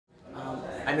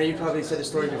I know you probably said the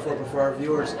story before, but for our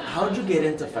viewers, how did you get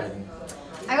into fighting?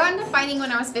 I got into fighting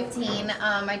when I was 15.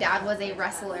 My dad was a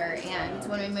wrestler, and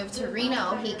when we moved to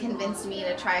Reno, he convinced me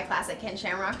to try a class at Ken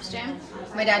Shamrock's gym.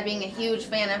 My dad, being a huge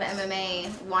fan of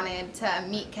MMA, wanted to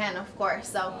meet Ken, of course.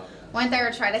 So went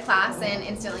there, tried a class, and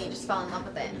instantly just fell in love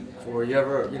with it. Were you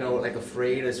ever, like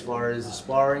afraid as far as the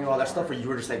sparring and all that stuff, or you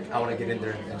were just like, I want to get in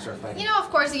there and start fighting? Of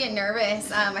course you get nervous.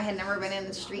 I had never been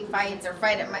in street fights or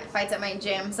fights at my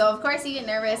gym, so of course you get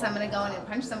nervous. I'm gonna go in and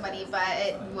punch somebody, but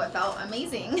it felt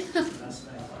amazing.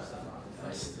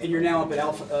 And you're now up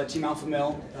at Team Alpha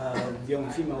Male, the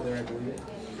only female there, I believe.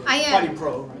 I am. Fighting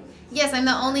pro, right? Yes, I'm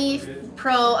the only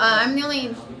pro. I'm the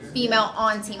only female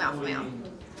on Team Alpha Male.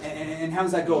 And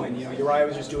how's that going? Uriah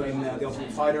was just doing the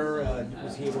Ultimate Fighter.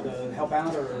 Was he able to help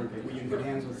out, or were you in good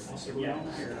hands with everyone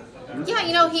else?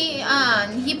 Yeah,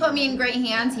 he put me in great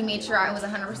hands. He made sure I was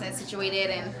 100% situated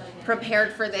and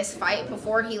prepared for this fight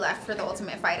before he left for the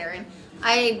Ultimate Fighter. And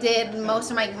I did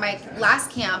most of my last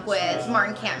camp with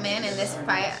Martin Kampman, and this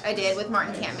fight I did with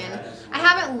Martin Kampman. I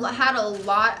haven't had a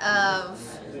lot of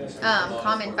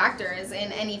common factors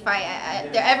in any fight.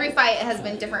 Every fight has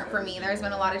been different for me. There's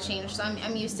been a lot of change, so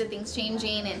I'm used to things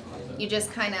changing, and you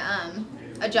just kind of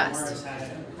adjust.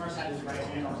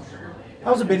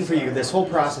 How's it been for you, this whole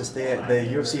process? The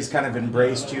UFC's kind of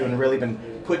embraced you and really been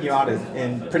putting you out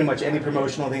in pretty much any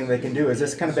promotional thing they can do. Has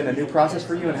this kind of been a new process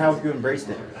for you, and how have you embraced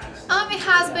it? It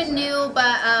has been new, but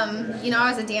I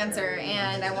was a dancer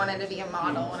and I wanted to be a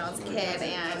model when I was a kid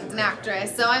and an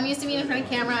actress. So I'm used to being in front of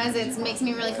cameras. It makes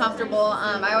me really comfortable.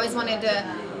 I always wanted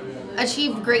to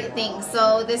achieve great things,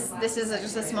 so this is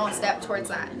just a small step towards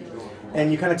that. And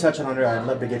you kind of touched on it. I'd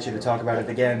love to get you to talk about it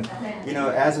again.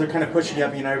 As they're kind of pushing you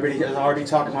up, everybody is already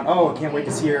talking about, oh, I can't wait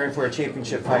to see her in for a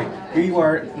championship fight. Here you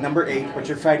are, number 8, but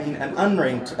you're fighting an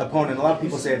unranked opponent. A lot of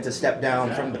people say it's a step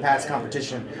down from the past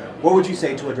competition. What would you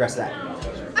say to address that?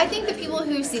 I think the people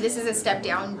who see this as a step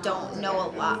down don't know a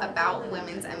lot about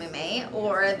women's MMA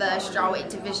or the strawweight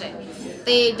division.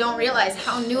 They don't realize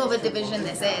how new of a division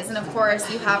this is, and of course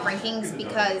you have rankings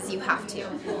because you have to.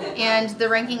 And the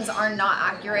rankings are not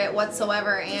accurate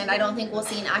whatsoever, and I don't think we'll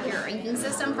see an accurate ranking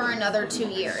system for another 2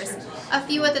 years. A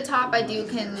few at the top, I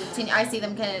see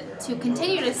them to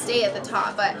continue to stay at the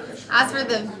top, but as for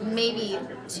the maybe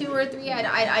 2 or 3,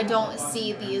 I don't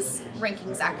see these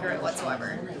rankings accurate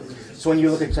whatsoever. So when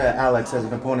you look at Alex as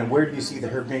an opponent, where do you see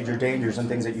her major dangers and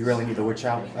things that you really need to watch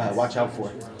out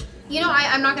for?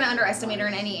 I'm not going to underestimate her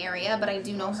in any area, but I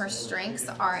do know her strengths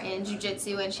are in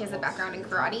jiu-jitsu, and she has a background in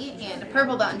karate and a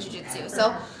purple belt in jiu-jitsu.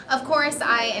 So, of course,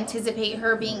 I anticipate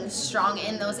her being strong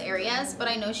in those areas, but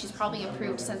I know she's probably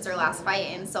improved since her last fight,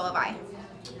 and so have I.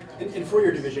 And for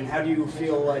your division, how do you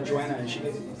feel Joanna?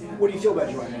 What do you feel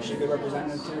about Joanna? Is she a good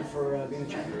representative for being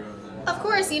the champion? Of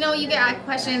course, you get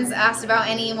questions asked about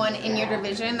anyone in your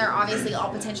division. They're obviously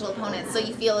all potential opponents, so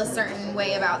you feel a certain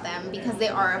way about them because they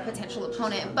are a potential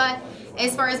opponent. But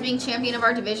as far as being champion of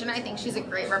our division, I think she's a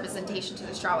great representation to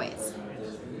the strawweights.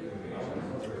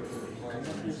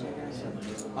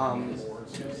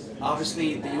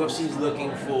 Obviously, the UFC is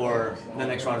looking for the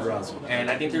next Ronda Rousey, and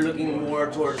I think they're looking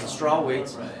more towards the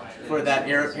strawweights for that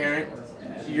heir apparent.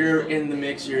 You're in the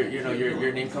mix.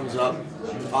 Your name comes up.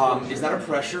 Is that a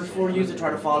pressure for you to try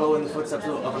to follow in the footsteps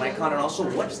of an icon? And also,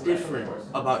 what's different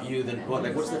about you than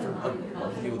what's different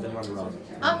of you than Ronda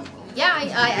Rousey? Yeah,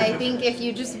 I think if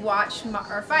you just watch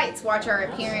our fights, watch our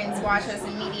appearance, watch us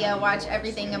in media, watch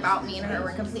everything about me and her,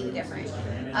 we're completely different.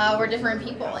 We're different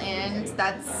people, and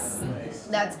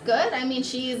that's good. I mean,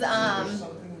 she's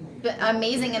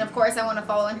amazing, and of course I want to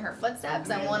follow in her footsteps.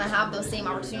 I want to have those same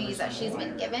opportunities that she's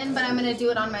been given, but I'm going to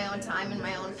do it on my own time and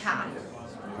my own path.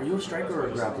 Are you a striker or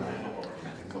a grappler?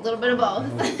 A little bit of both.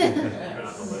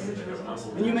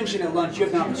 And you mentioned at lunch you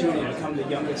have an opportunity to become the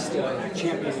youngest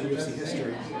champion in UFC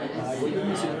history.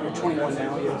 You're 21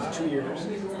 now, you have 2 years.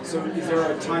 So is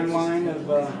there a timeline of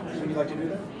when you'd like to do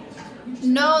that?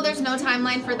 No, there's no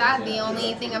timeline for that. The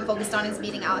only thing I'm focused on is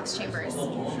beating Alex Chambers.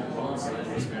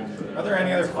 Are there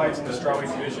any other fights in the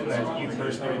strawweight division that you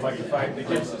personally would like to fight? They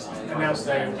did announce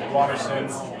that Watterson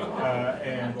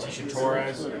and Tisha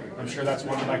Torres. I'm sure that's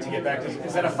one you'd like to get back to.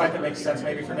 Is that a fight that makes sense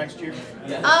maybe for next year?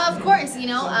 Of course,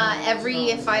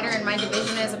 every fighter in my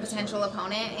division is a potential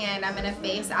opponent, and I'm going to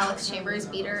face Alex Chambers,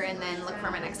 beat her, and then look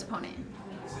for my next opponent.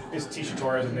 Is Tisha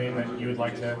Torres a name that you would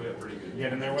like to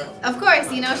get in there with? Of course,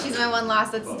 she's my one loss.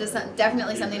 That's just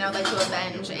definitely something I would like to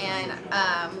avenge, and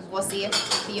we'll see if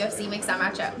the UFC makes that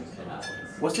matchup.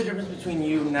 What's the difference between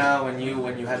you now and you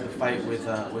when you had the fight with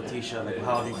Tisha? Like,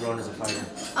 how have you grown as a fighter?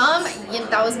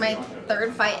 That was my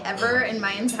 3rd fight ever in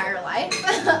my entire life.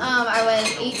 I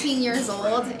was 18 years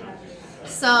old.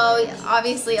 So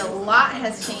obviously a lot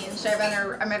has changed.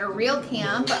 I'm at a real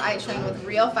camp. I train with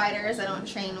real fighters. I don't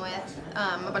train with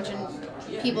a bunch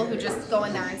of people who just go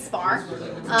in there and spar.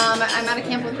 I'm at a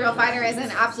camp with real fighters,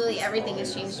 and absolutely everything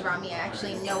has changed around me. I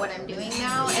actually know what I'm doing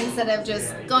now instead of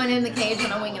just going in the cage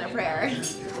on a wing and a prayer.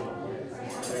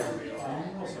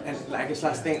 And I guess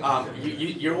last thing,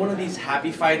 you're one of these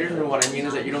happy fighters, and what I mean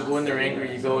is that you don't go in there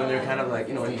angry, you go in there kind of like,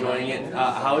 enjoying it.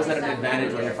 How is that an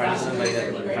advantage when you're fighting somebody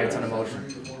that fights on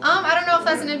emotion? I don't know if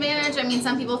that's an advantage. I mean,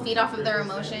 some people feed off of their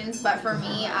emotions, but for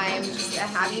me, I'm just a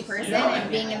happy person, and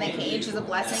being in the cage is a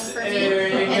blessing for me.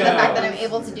 And the fact that I'm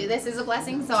able to do this is a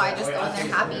blessing, so I just go in there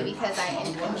happy because I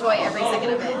enjoy every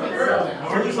second of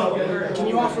it. Can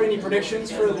you offer any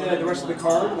predictions for the rest of the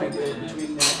card, like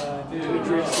between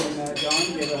Demetrius and John?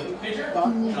 Do you have a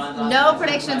thought? No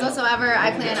predictions whatsoever.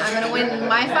 I'm going to win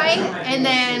my fight and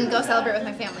then go celebrate with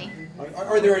my family.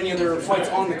 Are there any other fights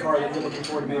on the card that you're looking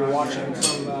forward to maybe watching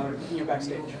from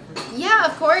backstage? Yeah,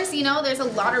 of course. There's a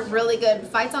lot of really good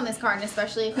fights on this card, and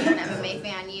especially if you're an MMA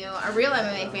fan, a real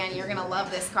MMA fan, you're gonna love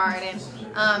this card. And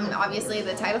obviously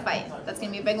the title fight, that's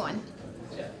gonna be a big one.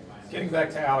 Getting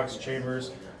back to Alex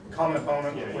Chambers, common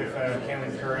opponent with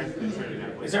Kaylin Curran.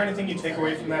 Is there anything you take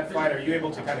away from that fight? Are you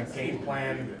able to kind of game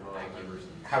plan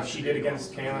how she did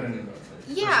against Kaylin and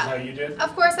versus how you did?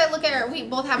 Of course, I look at her. We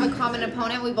both have a common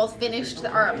opponent. We both finished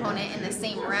our opponent in the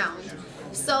same round.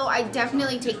 So I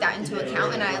definitely take that into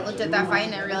account, and I looked at that fight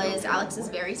and I realized Alex is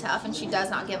very tough and she does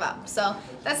not give up. So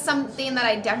that's something that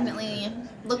I definitely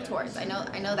look towards. I know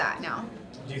that now.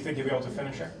 Do you think you'll be able to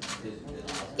finish her?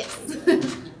 Yes.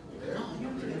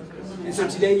 And so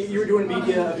today you were doing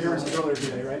media appearances earlier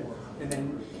today, right?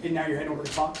 And now you're heading over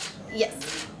to Fox?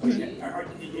 Yes.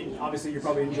 Obviously, you're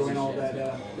probably enjoying all that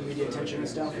the media attention and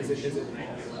stuff. Are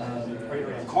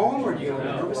you calm, or do you get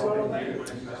nervous about all that?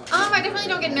 I definitely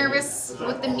don't get nervous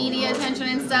with the media attention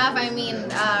and stuff. I mean,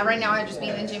 right now I'm just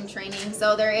being in the gym training,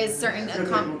 so there is certain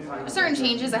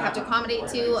changes I have to accommodate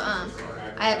to.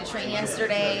 I had to train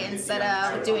yesterday instead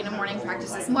of doing a morning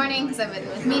practice this morning because I've been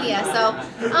with media. So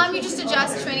you just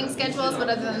adjust training schedules, but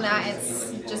other than that,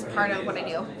 it's just part of what I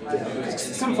do.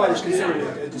 Some fighters consider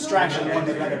it a distraction, one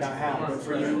they'd rather not have, but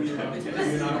for you,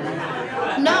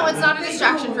 no, it's not a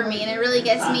distraction for me, and it really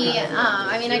gets me.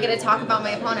 I mean, I get to talk about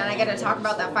my opponent, I get to talk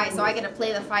about that fight, so I get to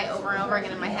play the fight over and over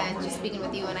again in my head, just speaking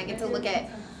with you, and I get to look at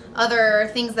other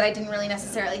things that I didn't really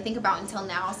necessarily think about until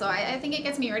now. So I think it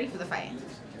gets me ready for the fight.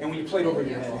 And when you played over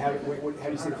your head, how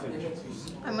do you see the finish?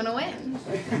 I'm gonna win.